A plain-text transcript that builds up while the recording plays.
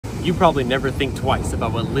You probably never think twice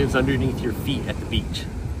about what lives underneath your feet at the beach.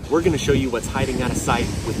 We're gonna show you what's hiding out of sight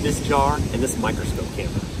with this jar and this microscope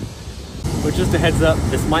camera. But just a heads up,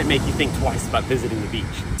 this might make you think twice about visiting the beach.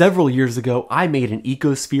 Several years ago, I made an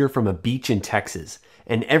ecosphere from a beach in Texas,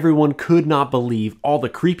 and everyone could not believe all the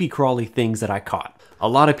creepy crawly things that I caught. A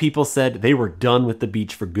lot of people said they were done with the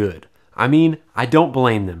beach for good. I mean, I don't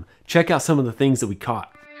blame them. Check out some of the things that we caught.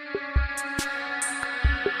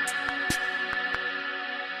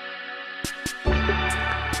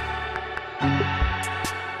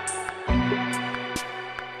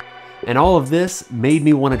 And all of this made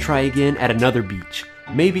me want to try again at another beach,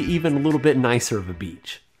 maybe even a little bit nicer of a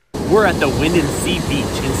beach. We're at the Wind and Sea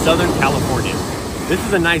Beach in Southern California. This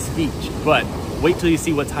is a nice beach, but wait till you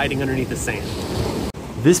see what's hiding underneath the sand.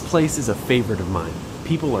 This place is a favorite of mine.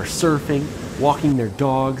 People are surfing, walking their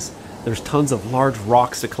dogs, there's tons of large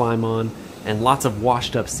rocks to climb on, and lots of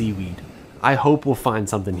washed up seaweed. I hope we'll find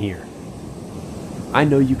something here. I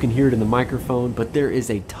know you can hear it in the microphone, but there is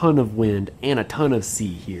a ton of wind and a ton of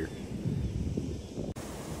sea here.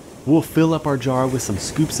 We'll fill up our jar with some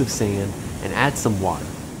scoops of sand and add some water.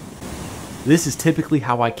 This is typically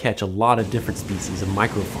how I catch a lot of different species of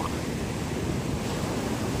microfauna.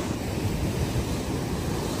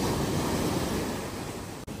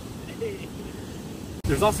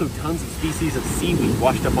 There's also tons of species of seaweed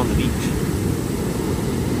washed up on the beach.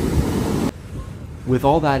 With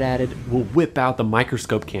all that added, we'll whip out the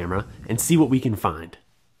microscope camera and see what we can find.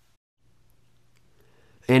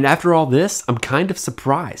 And after all this, I'm kind of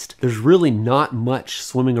surprised. There's really not much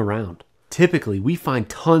swimming around. Typically, we find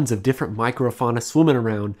tons of different microfauna swimming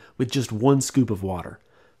around with just one scoop of water.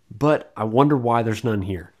 But I wonder why there's none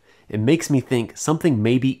here. It makes me think something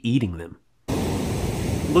may be eating them.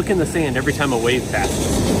 Look in the sand every time a wave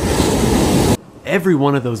passes. Every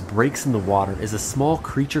one of those breaks in the water is a small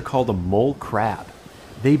creature called a mole crab.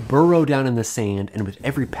 They burrow down in the sand, and with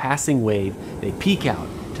every passing wave, they peek out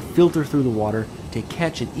to filter through the water to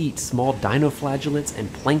catch and eat small dinoflagellates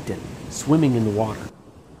and plankton swimming in the water.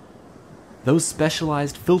 Those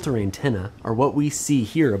specialized filter antennae are what we see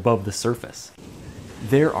here above the surface.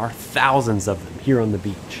 There are thousands of them here on the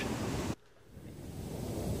beach.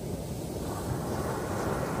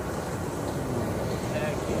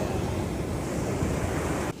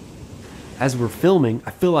 As we're filming,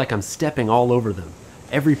 I feel like I'm stepping all over them.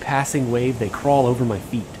 Every passing wave, they crawl over my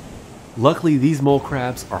feet. Luckily, these mole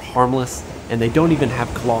crabs are harmless, and they don't even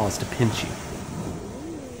have claws to pinch you.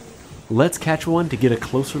 Let's catch one to get a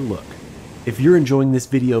closer look. If you're enjoying this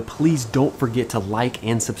video, please don't forget to like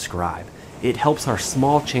and subscribe. It helps our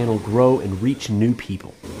small channel grow and reach new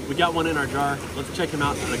people. We got one in our jar. Let's check him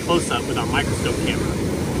out at a close-up with our microscope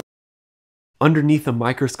camera. Underneath the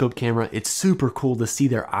microscope camera, it's super cool to see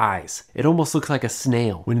their eyes. It almost looks like a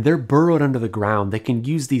snail. When they're burrowed under the ground, they can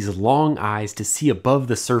use these long eyes to see above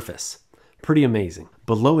the surface. Pretty amazing.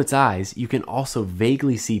 Below its eyes, you can also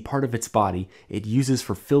vaguely see part of its body it uses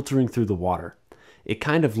for filtering through the water. It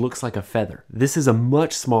kind of looks like a feather. This is a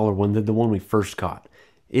much smaller one than the one we first caught.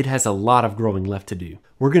 It has a lot of growing left to do.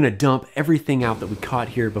 We're gonna dump everything out that we caught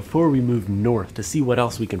here before we move north to see what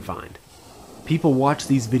else we can find. People watch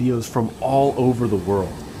these videos from all over the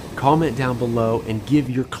world. Comment down below and give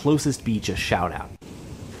your closest beach a shout out.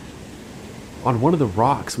 On one of the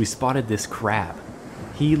rocks, we spotted this crab.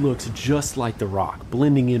 He looks just like the rock,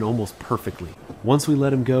 blending in almost perfectly. Once we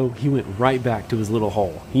let him go, he went right back to his little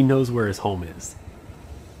hole. He knows where his home is.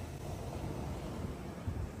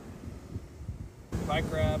 Bye,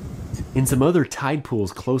 crab. In some other tide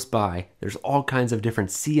pools close by, there's all kinds of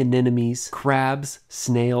different sea anemones, crabs,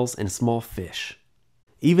 snails, and small fish.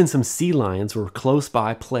 Even some sea lions were close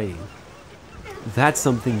by playing. That's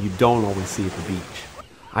something you don't always see at the beach.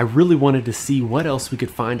 I really wanted to see what else we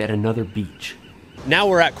could find at another beach. Now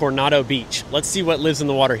we're at Coronado Beach. Let's see what lives in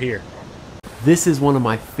the water here. This is one of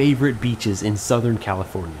my favorite beaches in Southern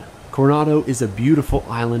California. Coronado is a beautiful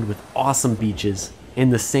island with awesome beaches,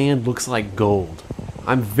 and the sand looks like gold.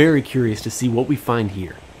 I'm very curious to see what we find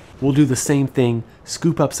here. We'll do the same thing,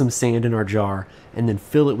 scoop up some sand in our jar, and then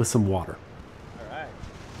fill it with some water. All right.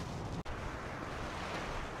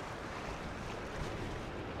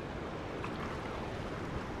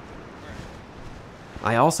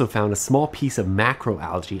 I also found a small piece of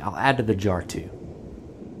macroalgae I'll add to the jar too.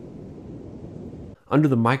 Under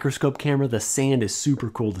the microscope camera, the sand is super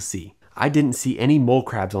cool to see. I didn't see any mole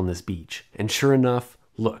crabs on this beach, and sure enough,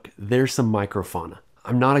 look, there's some microfauna.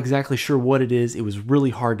 I'm not exactly sure what it is. It was really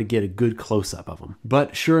hard to get a good close-up of them.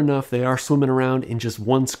 But sure enough, they are swimming around in just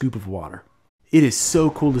one scoop of water. It is so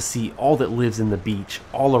cool to see all that lives in the beach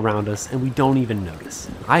all around us, and we don't even notice.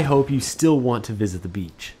 I hope you still want to visit the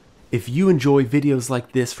beach. If you enjoy videos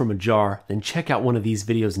like this from a jar, then check out one of these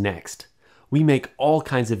videos next. We make all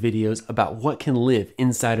kinds of videos about what can live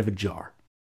inside of a jar.